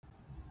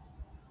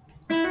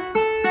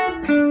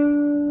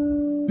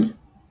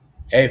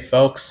Hey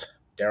folks,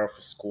 Daryl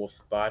for School of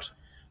Thought.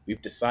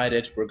 We've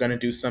decided we're going to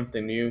do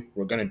something new,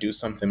 we're going to do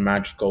something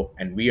magical,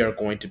 and we are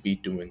going to be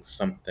doing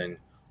something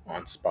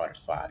on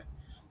Spotify.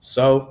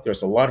 So,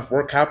 there's a lot of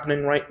work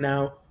happening right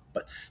now,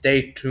 but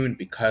stay tuned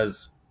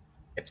because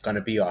it's going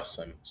to be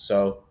awesome.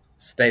 So,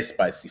 stay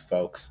spicy,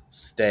 folks.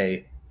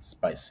 Stay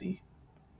spicy.